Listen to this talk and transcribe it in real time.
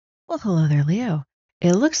Well, hello there, Leo.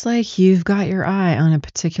 It looks like you've got your eye on a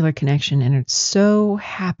particular connection and it's so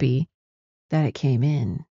happy that it came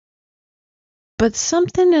in. But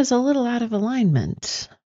something is a little out of alignment.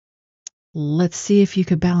 Let's see if you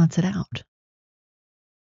could balance it out.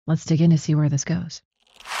 Let's dig in to see where this goes.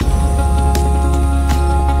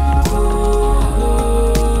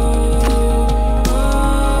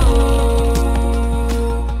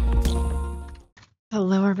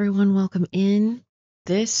 Hello, everyone. Welcome in.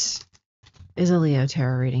 This is a Leo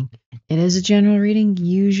tarot reading. It is a general reading,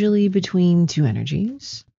 usually between two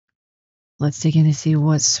energies. Let's dig in to see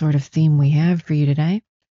what sort of theme we have for you today.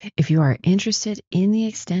 If you are interested in the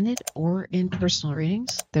extended or in personal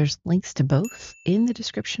readings, there's links to both in the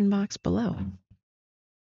description box below.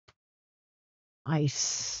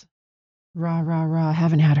 Nice. Rah, rah, rah.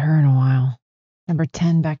 Haven't had her in a while. Number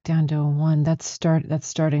 10 back down to a 1. That's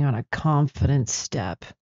starting on a confident step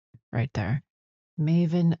right there.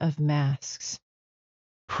 Maven of Masks.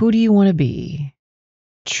 Who do you want to be?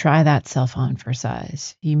 Try that self on for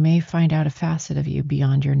size. You may find out a facet of you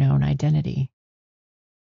beyond your known identity.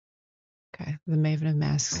 Okay, the Maven of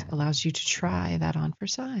Masks allows you to try that on for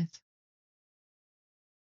size.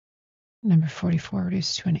 Number 44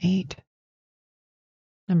 reduced to an 8.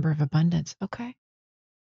 Number of abundance. Okay.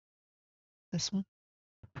 This one.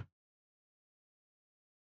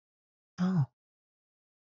 Oh.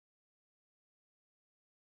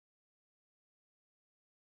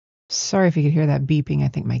 Sorry if you could hear that beeping. I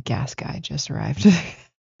think my gas guy just arrived.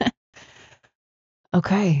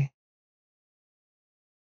 Okay.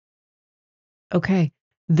 Okay.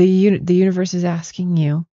 The universe is asking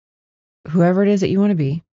you, whoever it is that you want to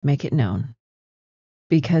be, make it known.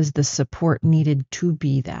 Because the support needed to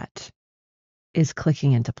be that is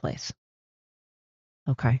clicking into place.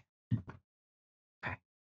 Okay. Okay.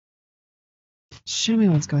 Show me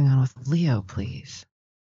what's going on with Leo, please.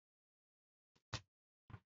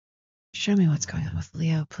 Show me what's going on with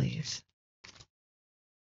Leo, please.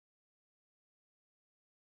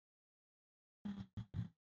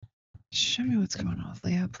 Show me what's going on with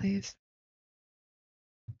Leo, please.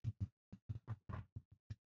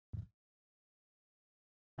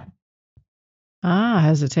 Ah,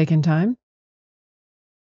 has it taken time?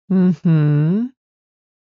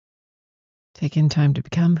 Taking time to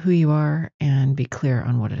become who you are and be clear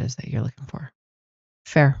on what it is that you're looking for.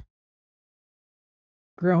 Fair.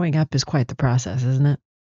 Growing up is quite the process, isn't it?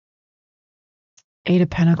 8 of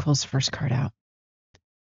Pentacles, first card out.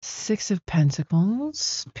 6 of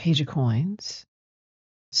Pentacles, Page of Coins.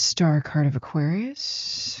 Star card of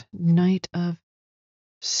Aquarius. Knight of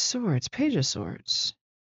Swords, Page of Swords.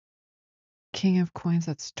 King of Coins,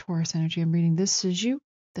 that's Taurus energy. I'm reading. This is you.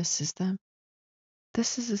 This is them.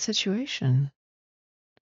 This is the situation.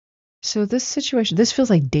 So this situation, this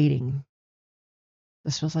feels like dating.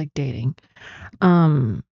 This feels like dating.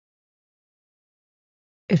 It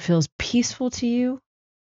feels peaceful to you.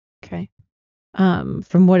 Okay.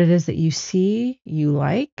 From what it is that you see, you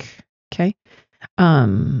like. Okay.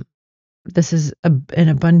 This is an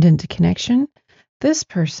abundant connection. This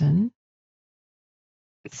person,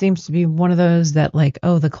 it seems to be one of those that like,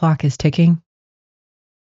 oh, the clock is ticking.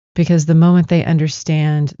 Because the moment they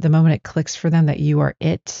understand, the moment it clicks for them that you are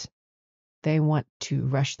it, they want to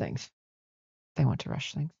rush things. They want to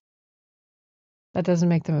rush things. That doesn't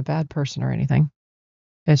make them a bad person or anything.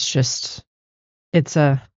 It's just, it's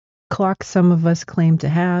a clock some of us claim to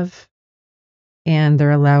have, and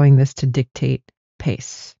they're allowing this to dictate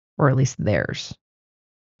pace, or at least theirs.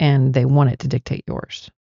 And they want it to dictate yours.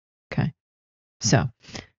 Okay. So,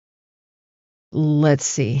 let's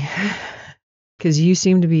see. Because you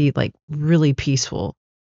seem to be like really peaceful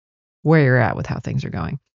where you're at with how things are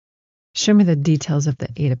going. Show me the details of the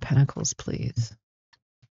 8 of Pentacles, please.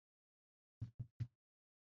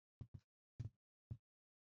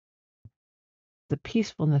 The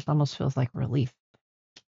peacefulness almost feels like relief.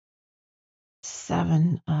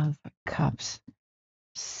 7 of Cups.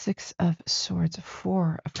 6 of Swords.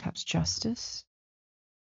 4 of Cups. Justice.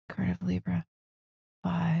 Card of Libra.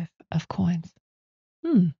 5 of Coins.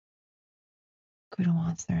 Queen of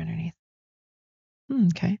Wands there underneath.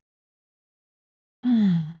 Okay.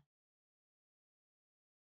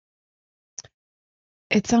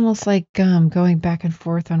 It's almost like going back and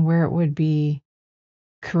forth on where it would be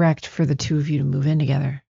correct for the two of you to move in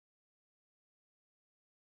together.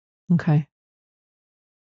 Okay.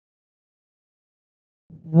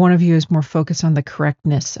 One of you is more focused on the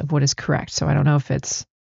correctness of what is correct. So I don't know if it's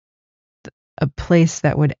a place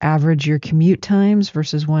that would average your commute times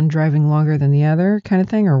versus one driving longer than the other kind of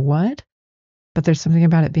thing, or what? But there's something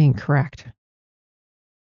about it being correct.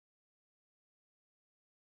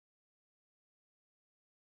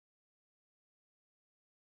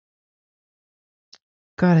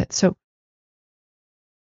 Got it. So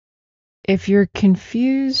if you're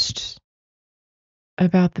confused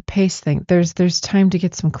about the pace thing, there's time to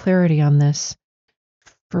get some clarity on this.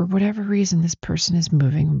 For whatever reason, this person is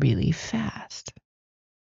moving really fast.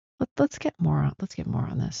 Let's get more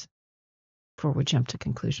on this before we jump to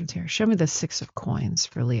conclusions here. Show me the 6 of coins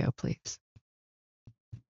for Leo, please.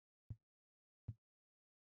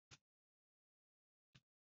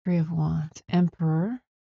 Three of Wands, Emperor,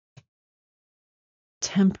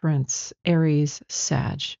 Temperance, Aries,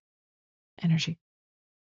 Sag energy.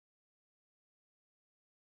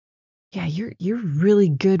 Yeah, you're really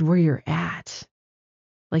good where you're at.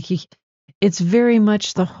 Like it's very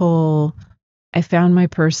much the whole I found my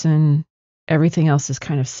person, everything else is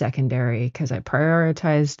kind of secondary because I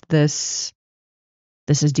prioritized this.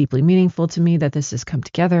 This is deeply meaningful to me that this has come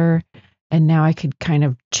together, and now I could kind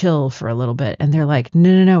of chill for a little bit. And they're like,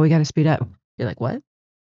 no, we got to speed up. You're like, what?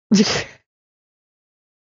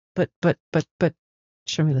 but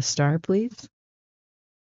show me the star, please.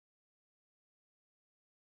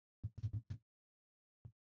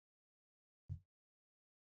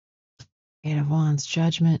 Eight of Wands,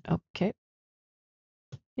 Judgment. Okay.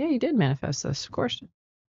 Yeah, you did manifest this, of course.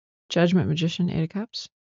 Judgment, Magician, Eight of Cups.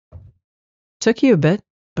 Took you a bit,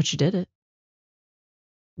 but you did it.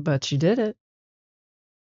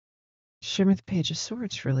 Show me the Page of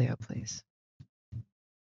Swords for Leo, please.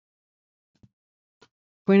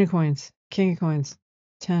 Queen of Coins, King of Coins,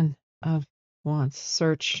 10 of Wands.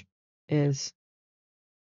 Search is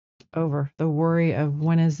over. The worry of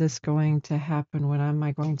when is this going to happen? When am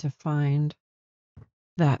I going to find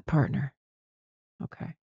that partner?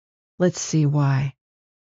 Okay. Let's see why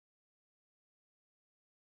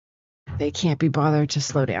they can't be bothered to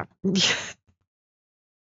slow down and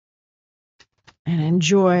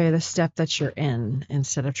enjoy the step that you're in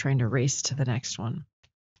instead of trying to race to the next one.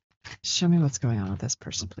 Show me what's going on with this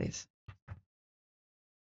person, please.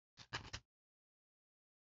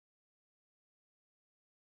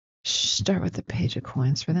 Start with the Page of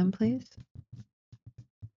Coins for them, please.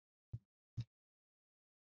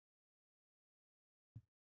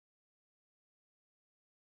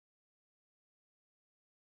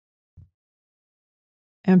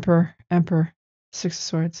 Emperor, Six of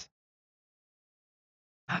Swords.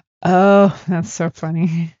 Oh, that's so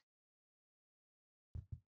funny.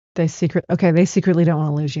 They secretly don't want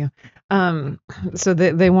to lose you. So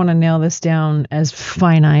they want to nail this down as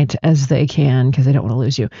finite as they can because they don't want to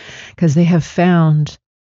lose you. Because they have found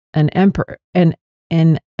an emperor, an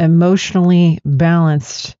emotionally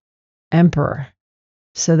balanced emperor.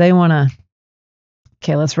 So they want to,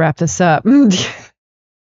 okay, let's wrap this up.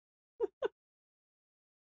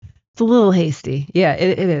 It's a little hasty. Yeah,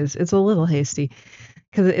 it is. It's a little hasty.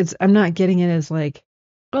 Because I'm not getting it as like,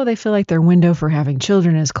 oh, they feel like their window for having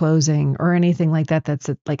children is closing or anything like that that's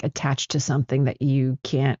like attached to something that you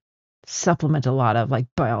can't supplement a lot of, like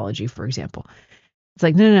biology, for example. It's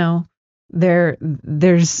like, no.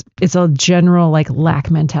 It's a general like lack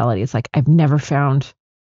mentality. It's like, I've never found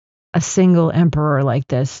a single emperor like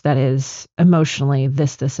this that is emotionally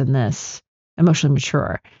this, and this, emotionally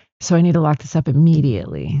mature. So I need to lock this up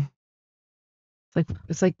immediately.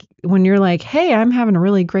 It's like when you're like, hey, I'm having a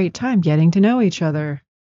really great time getting to know each other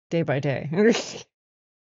day by day.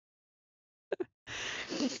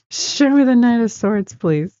 Show me the Knight of Swords,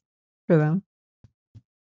 please, for them.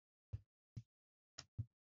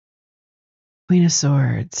 Queen of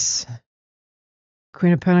Swords.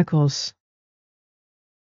 Queen of Pentacles.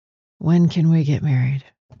 When can we get married?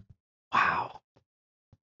 Wow.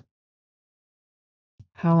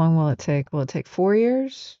 How long will it take? Will it take 4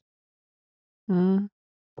 years?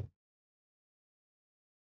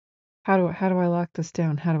 How do I lock this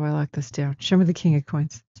down? Show me the King of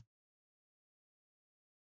Coins.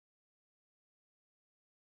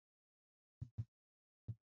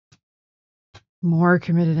 More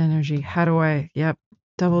committed energy. Yep.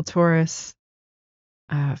 Double Taurus.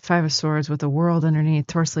 Five of Swords with the World underneath.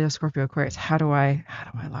 Taurus, Leo, Scorpio, Aquarius. How do I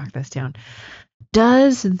lock this down?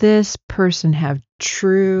 Does this person have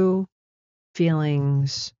true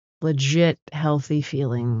feelings, legit healthy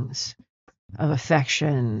feelings of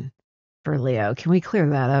affection for Leo? Can we clear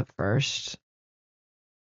that up first?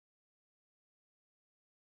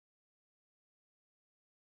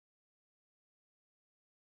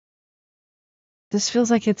 This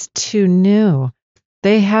feels like it's too new.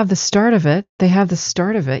 They have the start of it.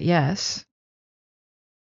 Yes.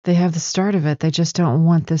 They have the start of it. They just don't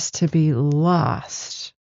want this to be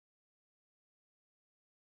lost.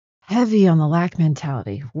 Heavy on the lack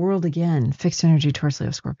mentality. World again. Fixed energy, Taurus,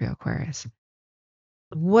 Leo, Scorpio, Aquarius.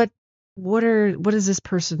 What what is this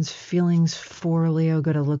person's feelings for Leo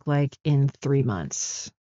going to look like in 3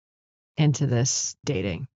 months into this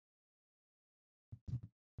dating?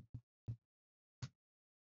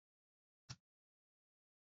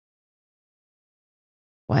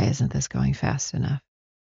 Why isn't this going fast enough?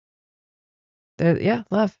 Yeah,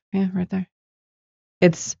 love. Yeah, right there.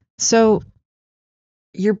 It's so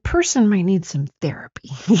your person might need some therapy.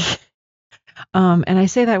 And I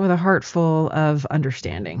say that with a heart full of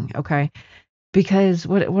understanding, okay? Because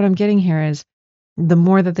what I'm getting here is the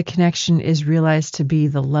more that the connection is realized to be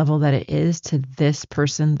the level that it is to this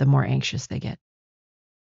person, the more anxious they get.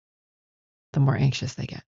 The more anxious they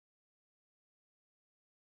get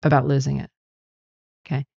about losing it.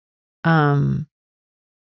 Okay. Um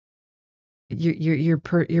your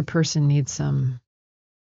person needs some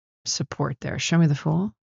support there. Show me the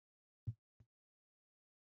Fool.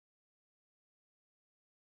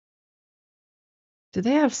 Did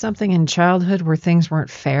they have something in childhood where things weren't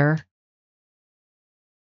fair?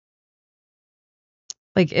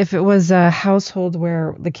 Like if it was a household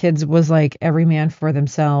where the kids was like every man for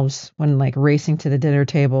themselves when like racing to the dinner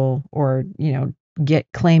table or, get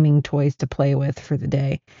claiming toys to play with for the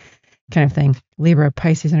day kind of thing. Libra,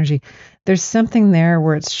 Pisces energy. There's something there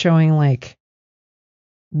where it's showing like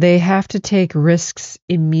they have to take risks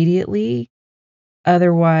immediately.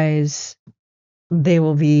 Otherwise, they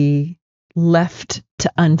will be left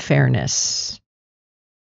to unfairness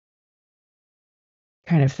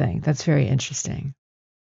kind of thing. That's very interesting.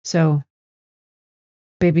 So,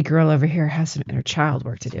 baby girl over here has some inner child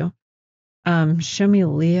work to do. Show me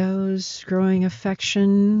Leo's growing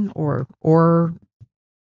affection or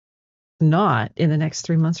not in the next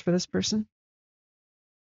 3 months for this person.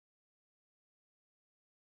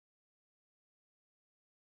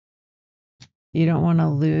 You don't want to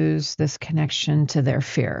lose this connection to their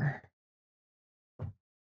fear.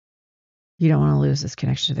 You don't want to lose this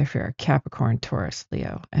connection to their fear. Capricorn, Taurus,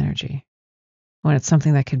 Leo energy. When it's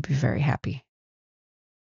something that could be very happy.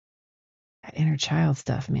 That inner child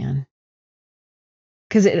stuff, man.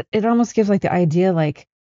 Because it almost gives like the idea like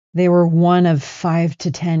they were one of 5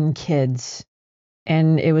 to 10 kids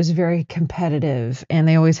and it was very competitive and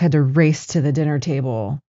they always had to race to the dinner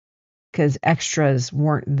table because extras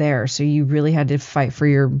weren't there. So you really had to fight for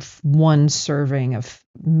your one serving of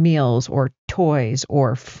meals or toys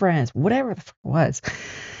or friends, whatever the fuck it was.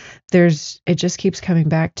 It just keeps coming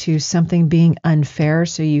back to something being unfair.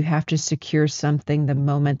 So you have to secure something the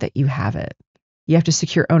moment that you have it. You have to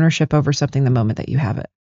secure ownership over something the moment that you have it.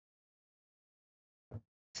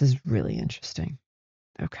 This is really interesting.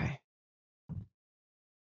 Okay.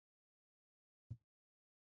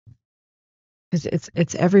 Because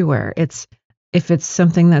it's everywhere. It's if it's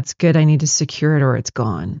something that's good, I need to secure it or it's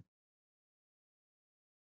gone.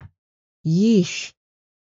 Yeesh.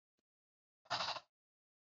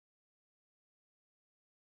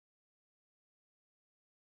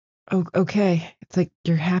 Oh, okay. It's like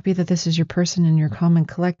you're happy that this is your person and you're calm and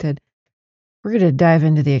collected. We're going to dive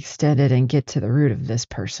into the extended and get to the root of this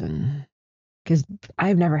person. Because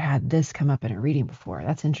I've never had this come up in a reading before.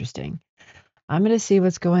 That's interesting. I'm going to see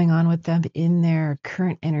what's going on with them in their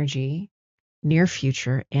current energy, near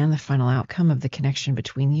future, and the final outcome of the connection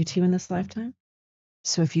between you two in this lifetime.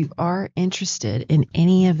 So if you are interested in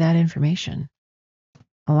any of that information,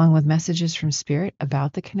 along with messages from Spirit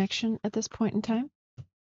about the connection at this point in time,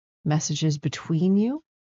 messages between you,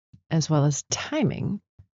 as well as timing,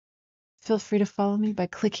 feel free to follow me by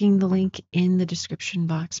clicking the link in the description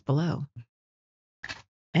box below.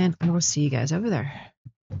 And I will see you guys over there.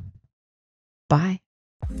 Bye.